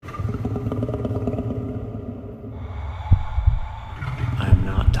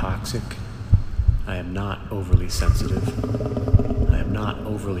toxic. I am not overly sensitive. I am not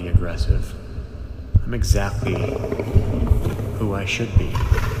overly aggressive. I'm exactly who I should be.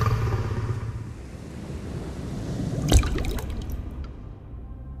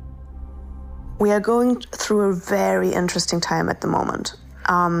 We are going through a very interesting time at the moment.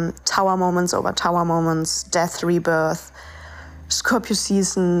 Tower moments over tower moments, death, rebirth, Scorpio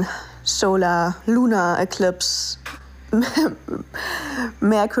season, solar, lunar eclipse,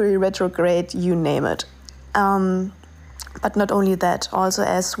 Mercury retrograde, you name it. But not only that, also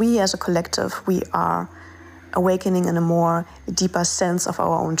as a collective, we are awakening in a deeper sense of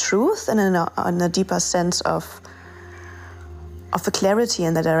our own truth and in a deeper sense of the clarity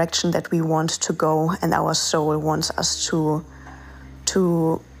and the direction that we want to go and our soul wants us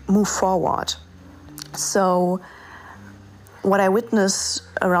to move forward. So what I witness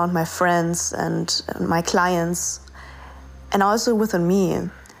around my friends and my clients and also within me,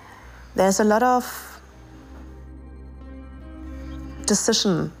 there's a lot of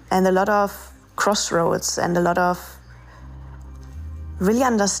decision and a lot of crossroads and a lot of really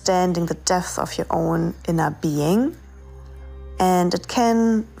understanding the depth of your own inner being. And it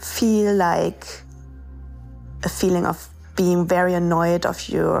can feel like a feeling of being very annoyed of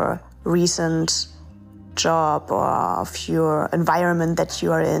your recent job or of your environment that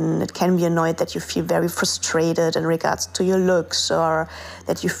you are in. It can be annoyed that you feel very frustrated in regards to your looks, or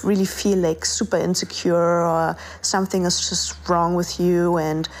that you really feel like super insecure or something is just wrong with you.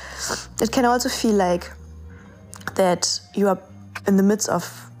 And it can also feel like that you are in the midst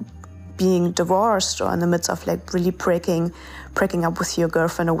of being divorced or in the midst of like really breaking up with your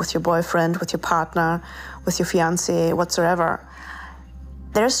girlfriend or with your boyfriend, with your partner, with your fiancé, whatsoever.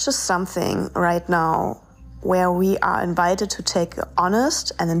 There's just something right now where we are invited to take an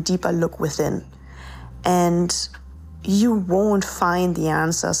honest and a deeper look within. And you won't find the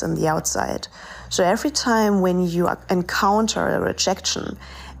answers in the outside. So every time when you encounter a rejection,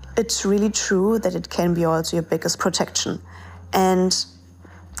 it's really true that it can be also your biggest protection. And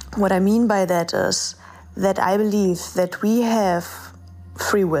what I mean by that is that I believe that we have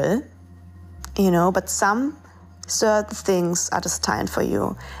free will, but some certain things are destined for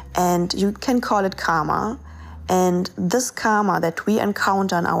you. And you can call it karma. And this karma that we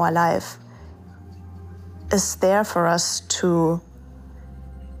encounter in our life is there for us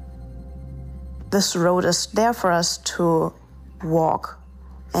this road is there for us to walk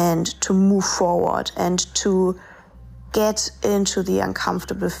and to move forward and to get into the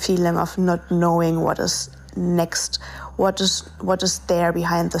uncomfortable feeling of not knowing what is next, what is there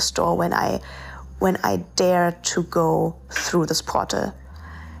behind this door when I dare to go through this portal.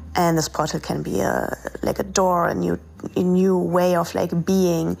 And this portal can be like a door, a new way of like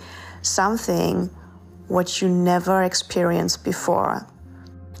being, something what you never experienced before.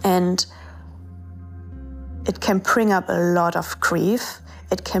 And it can bring up a lot of grief,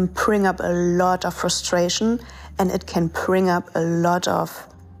 it can bring up a lot of frustration, and it can bring up a lot of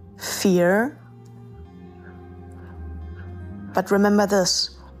fear. But remember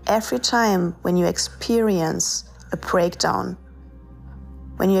this, every time when you experience a breakdown,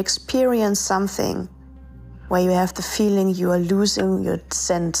 when you experience something where you have the feeling you are losing your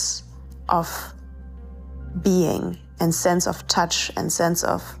sense of being and sense of touch and sense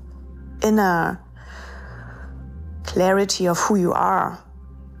of inner clarity of who you are,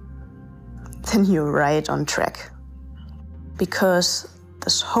 then you're right on track. Because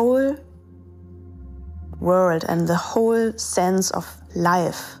this whole world and the whole sense of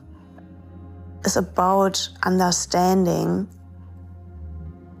life is about understanding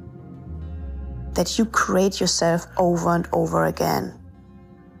that you create yourself over and over again.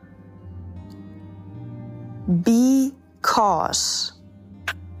 Be cause.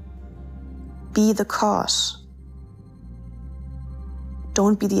 Be the cause.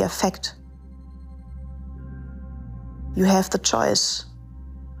 Don't be the effect. You have the choice.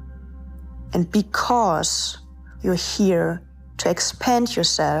 And because you're here to expand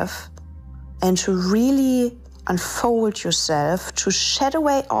yourself and to really unfold yourself, to shed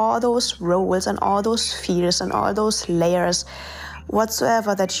away all those roles and all those fears and all those layers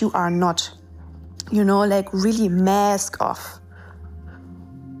whatsoever that you are not, like really mask off.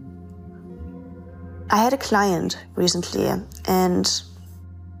 I had a client recently, and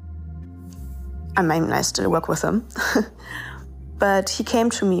I still work with him, but he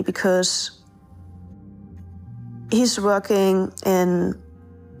came to me because he's working in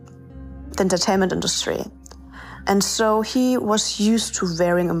the entertainment industry. And so he was used to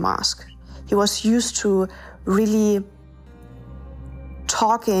wearing a mask. He was used to really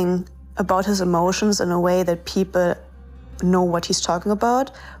talking about his emotions in a way that people know what he's talking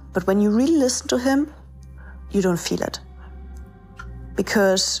about, But when you really listen to him, you don't feel it.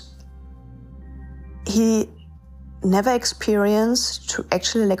 Because he never experienced to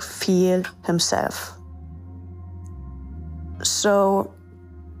actually like feel himself. So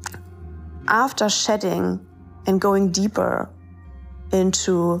after shedding and going deeper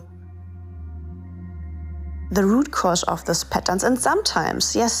into the root cause of these patterns, and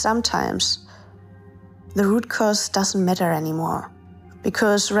sometimes, yes, sometimes, the root cause doesn't matter anymore.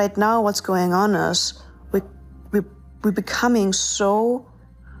 Because right now what's going on is we're becoming so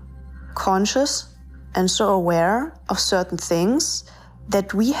conscious and so aware of certain things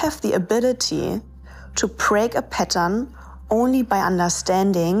that we have the ability to break a pattern only by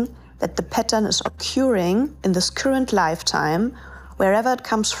understanding that the pattern is occurring in this current lifetime, wherever it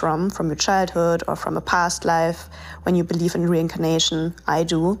comes from your childhood or from a past life, when you believe in reincarnation, I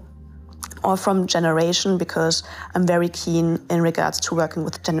do, or from generation, because I'm very keen in regards to working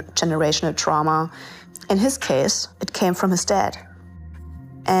with generational trauma. In his case, it came from his dad.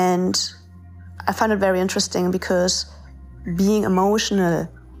 And I find it very interesting because being emotional,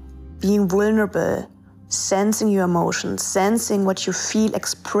 being vulnerable, sensing your emotions, sensing what you feel,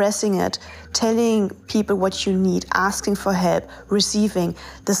 expressing it, telling people what you need, asking for help, receiving,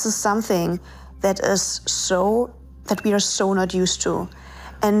 this is something that we are so not used to.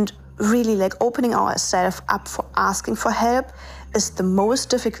 And really like opening ourselves up for asking for help is the most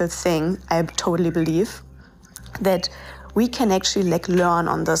difficult thing, I totally believe, that we can actually like learn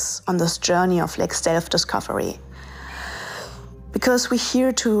on this journey of like self-discovery. Because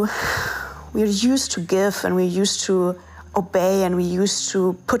we're used to give, and we're used to obey, and we used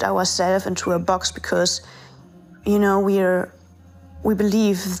to put ourselves into a box because, you know, we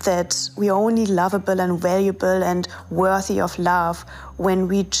believe that we're only lovable and valuable and worthy of love when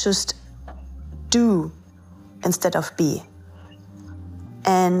we just do instead of be.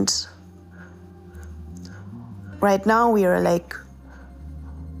 And right now we are like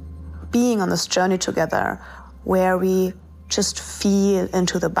being on this journey together where we just feel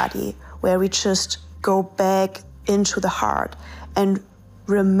into the body, where we just go back into the heart and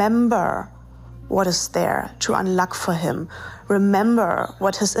remember what is there to unlock for him. Remember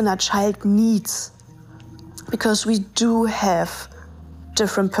what his inner child needs. Because we do have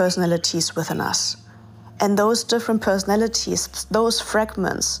different personalities within us. And those different personalities, those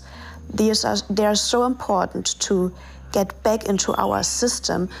fragments, they are so important to get back into our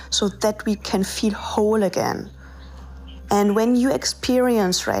system so that we can feel whole again. And when you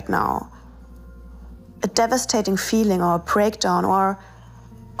experience right now a devastating feeling or a breakdown or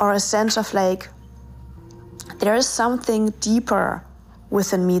a sense of like, there is something deeper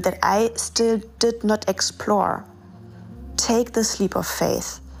within me that I still did not explore, take this leap of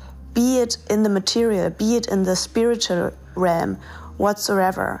faith, be it in the material, be it in the spiritual realm,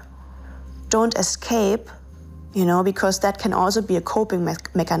 whatsoever. Don't escape, you know, because that can also be a coping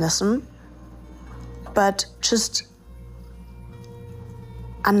mechanism, but just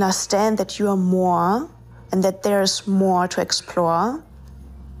understand that you are more and that there's more to explore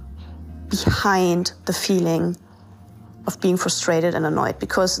behind the feeling of being frustrated and annoyed,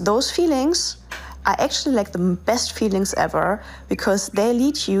 because those feelings are actually like the best feelings ever because they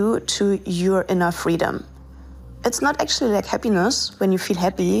lead you to your inner freedom. It's not actually like happiness. When you feel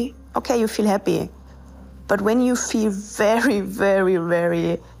happy, okay, you feel happy. But when you feel very, very,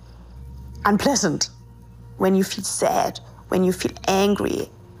 very unpleasant, when you feel sad, when you feel angry,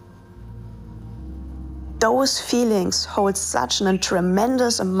 those feelings hold such a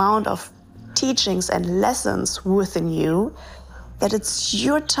tremendous amount of teachings and lessons within you that it's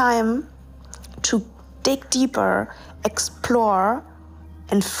your time to dig deeper, explore,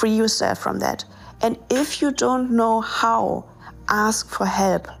 and free yourself from that. And if you don't know how, ask for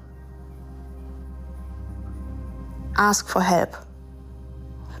help. Ask for help.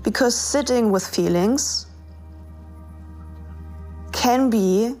 Because sitting with feelings can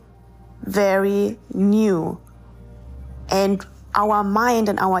be very new. And our mind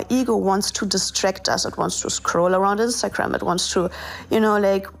and our ego wants to distract us. It wants to scroll around Instagram. It wants to,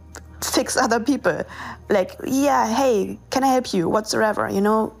 like fix other people. Like, yeah, hey, can I help you? Whatsoever,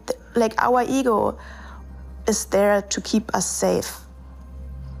 like our ego is there to keep us safe.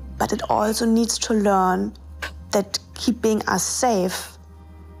 But it also needs to learn that keeping us safe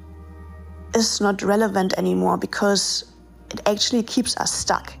is not relevant anymore because it actually keeps us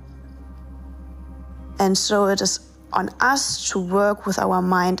stuck. And so it is on us to work with our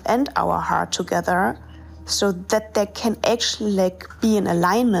mind and our heart together so that they can actually be in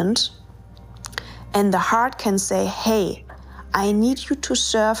alignment, and the heart can say, hey, I need you to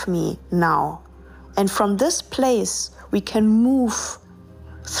serve me now. And from this place, we can move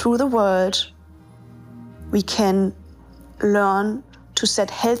through the world. We can learn to set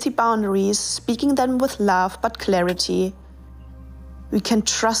healthy boundaries, speaking them with love but clarity. We can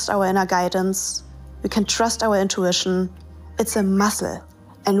trust our inner guidance. We can trust our intuition. It's a muscle,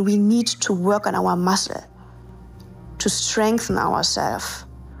 and we need to work on our muscle to strengthen ourselves,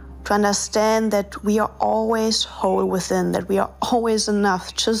 to understand that we are always whole within, that we are always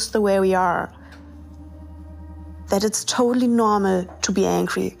enough just the way we are, that it's totally normal to be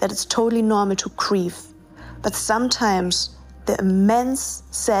angry, that it's totally normal to grieve. But sometimes the immense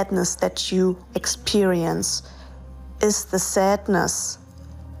sadness that you experience is the sadness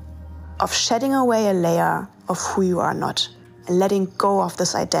of shedding away a layer of who you are not and letting go of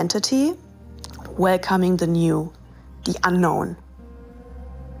this identity, welcoming the new, the unknown.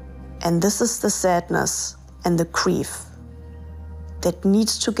 And this is the sadness and the grief that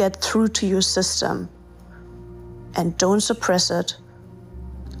needs to get through to your system. And don't suppress it.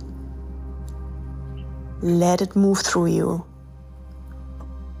 Let it move through you.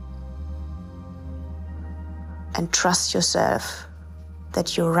 And trust yourself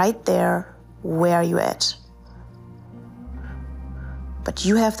that you're right there where you're at. But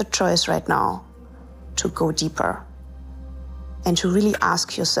you have the choice right now to go deeper and to really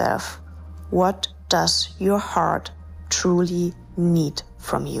ask yourself, what does your heart truly need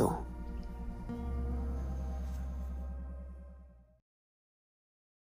from you?